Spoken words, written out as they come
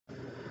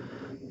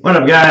What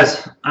up,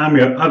 guys? I'm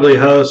your ugly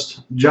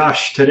host,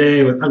 Josh,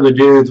 today with Ugly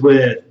Dudes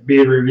with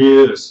Beard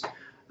Reviews.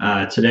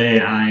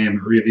 Today I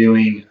am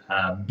reviewing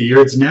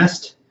Beard's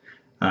Nest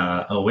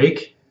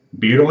Awake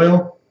Beard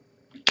Oil.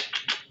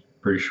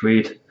 Pretty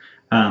sweet.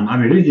 I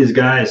reviewed these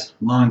guys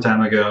a long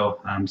time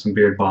ago, some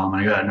beard balm.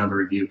 I got another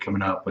review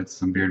coming up with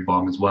some beard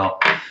balm as well.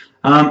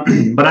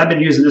 But I've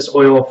been using this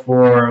oil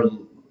for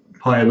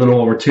probably a little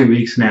over 2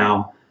 weeks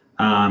now,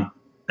 and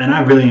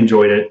I've really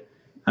enjoyed it.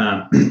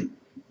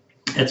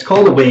 It's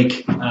called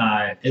Awake.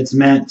 It's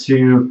meant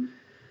to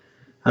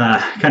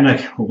kind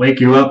of wake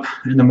you up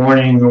in the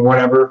morning or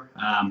whatever.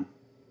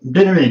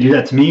 Didn't really do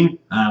that to me.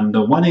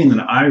 The one thing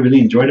that I really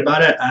enjoyed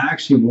about it, I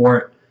actually wore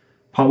it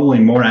probably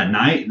more at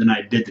night than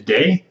I did the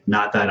day.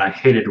 Not that I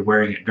hated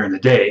wearing it during the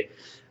day.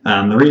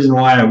 The reason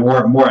why I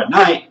wore it more at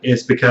night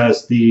is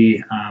because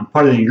the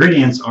part of the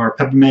ingredients are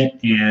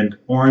peppermint and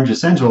orange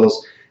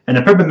essentials, and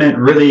the peppermint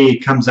really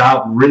comes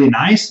out really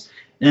nice.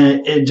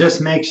 And it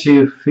just makes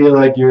you feel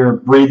like you're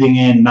breathing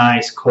in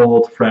nice,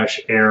 cold,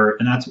 fresh air,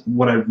 and that's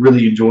what I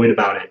really enjoyed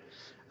about it.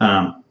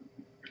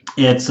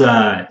 It's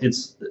a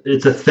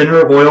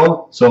thinner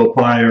oil, so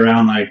probably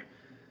around like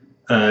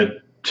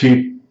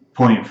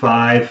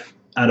 2.5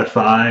 out of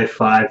 5,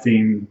 5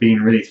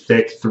 being really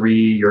thick, 3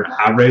 your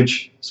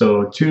average,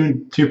 so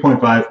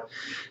 2.5.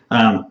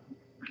 Now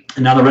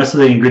the rest of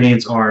the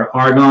ingredients are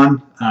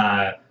argan,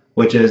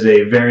 which is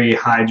a very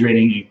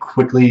hydrating and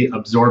quickly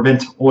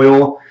absorbent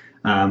oil.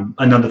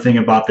 Another thing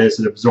about this,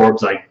 it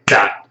absorbs like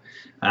that.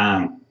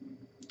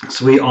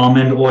 Sweet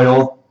almond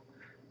oil,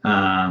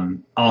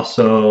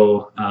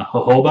 also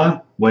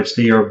jojoba, which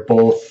they are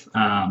both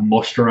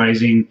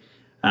moisturizing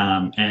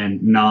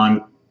and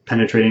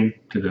non-penetrating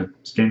to the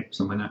skin,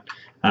 something like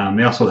that.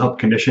 They also help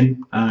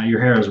condition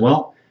your hair as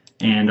well,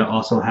 and it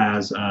also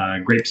has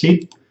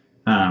grapeseed,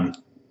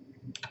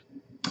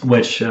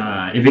 which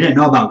if you didn't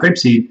know about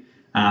grapeseed,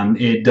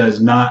 it does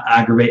not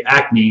aggravate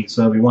acne,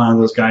 so if you're one of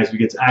those guys who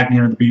gets acne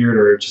under the beard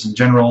or just in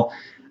general,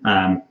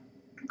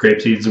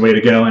 grapeseed is the way to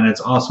go. And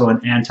it's also an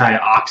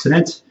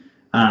antioxidant,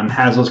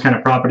 has those kind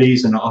of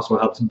properties, and it also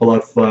helps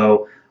blood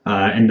flow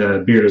in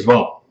the beard as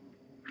well.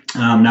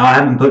 Now I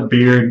haven't put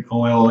beard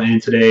oil in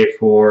today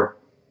for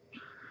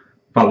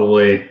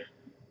probably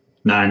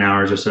 9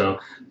 hours or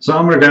so, so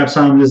I'm going to grab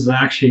some. This is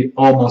actually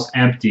almost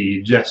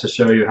empty just to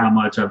show you how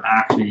much I've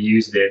actually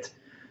used it.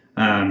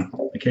 I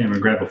can't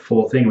even grab a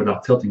full thing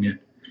without tilting it.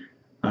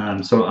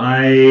 So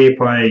I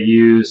probably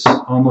use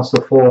almost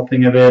a full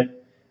thing of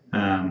it.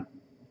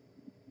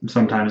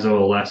 Sometimes a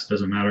little less,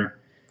 doesn't matter.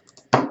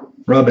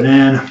 Rub it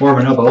in, warm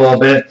it up a little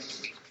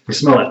bit. You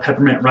smell that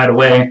peppermint right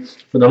away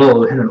with a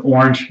little hint of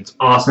orange. It's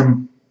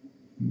awesome.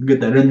 Get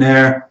that in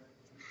there.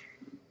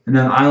 And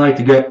then I like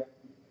to get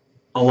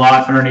a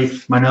lot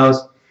underneath my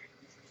nose,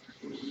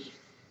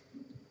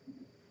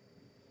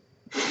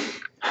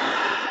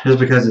 just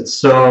because it's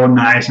so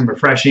nice and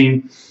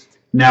refreshing.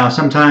 Now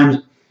sometimes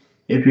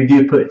if you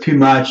do put too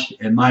much,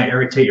 it might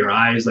irritate your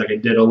eyes like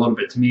it did a little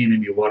bit to me, and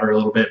then you water a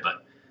little bit,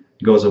 but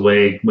it goes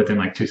away within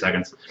like 2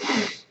 seconds.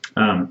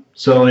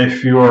 So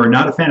if you're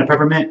not a fan of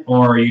peppermint,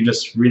 or you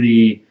just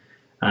really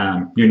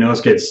your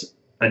nose gets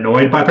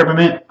annoyed by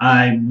peppermint,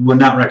 I would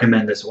not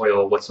recommend this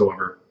oil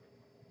whatsoever.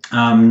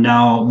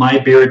 Now my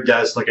beard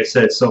does, like I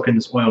said, soak in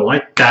this oil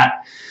like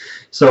that.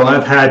 So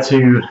I've had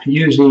to,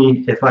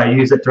 usually if I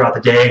use it throughout the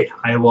day,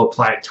 I will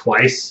apply it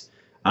twice.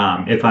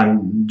 If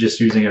I'm just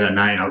using it at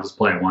night, I'll just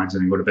apply it once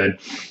and then go to bed.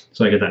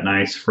 So I get that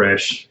nice,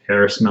 fresh,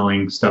 hair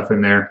smelling stuff in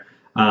there.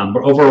 But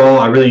overall,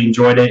 I really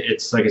enjoyed it.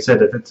 It's, like I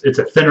said, it's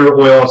a thinner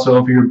oil, so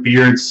if your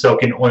beard's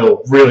soaking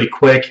oil really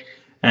quick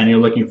and you're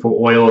looking for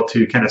oil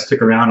to kind of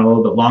stick around a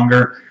little bit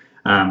longer,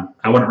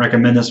 I wouldn't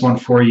recommend this one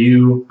for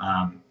you.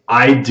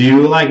 I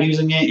do like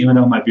using it, even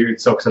though my beard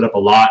soaks it up a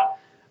lot.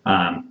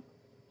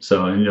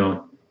 So, you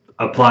know,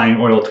 applying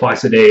oil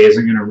twice a day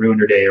isn't going to ruin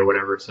your day or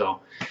whatever.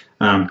 So,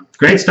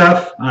 great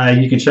stuff.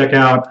 You can check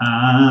out,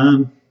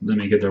 let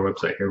me get their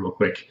website here real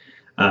quick.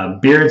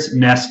 Beard's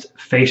Nest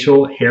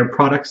Facial Hair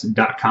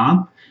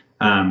Products.com.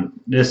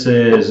 This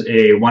is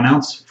a 1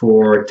 ounce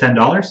for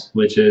 $10,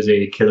 which is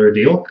a killer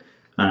deal.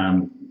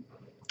 They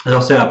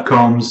also have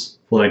combs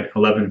for like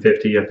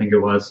 $11.50, I think it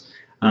was.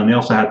 They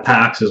also have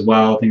packs as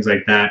well, things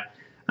like that.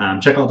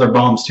 Check out their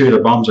balms too.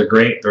 Their balms are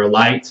great. They're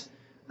light.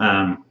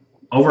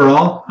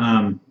 Overall,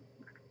 I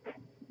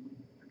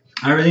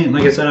really,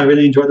 like I said, I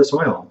really enjoyed this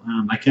oil.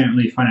 I can't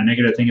really find a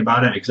negative thing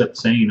about it, except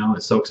saying, you know,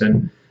 it soaks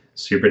in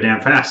super damn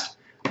fast.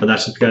 But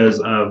that's just because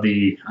of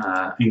the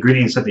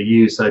ingredients that they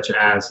use, such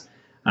as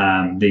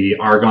the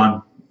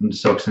argan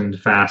soaks in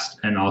fast,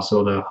 and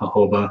also the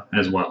jojoba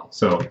as well.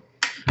 So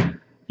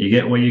you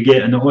get what you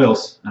get in the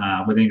oils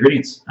with the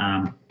ingredients.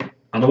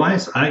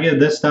 Otherwise, I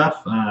give this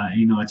stuff,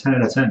 you know, a 10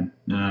 out of 10.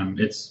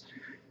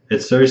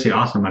 It's seriously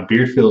awesome. My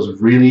beard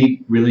feels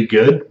really, really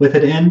good with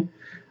it in.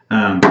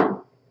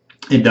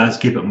 It does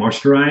keep it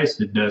moisturized.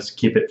 It does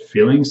keep it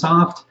feeling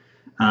soft.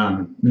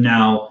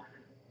 Now,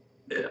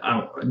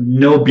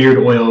 no beard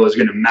oil is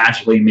going to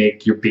magically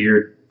make your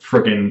beard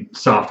freaking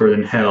softer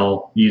than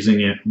hell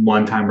using it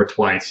one time or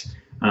twice.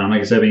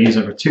 Like I said, I've been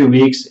using it for 2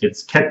 weeks.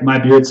 It's kept my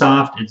beard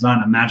soft. It's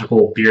not a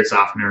magical beard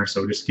softener,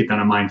 so just keep that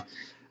in mind.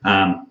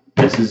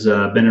 This has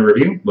been a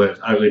review with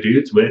Ugly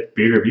Dudes with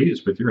Beard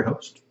Reviews with your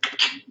host,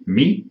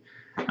 me.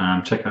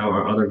 Check out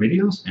our other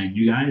videos, and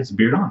you guys,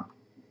 beard on.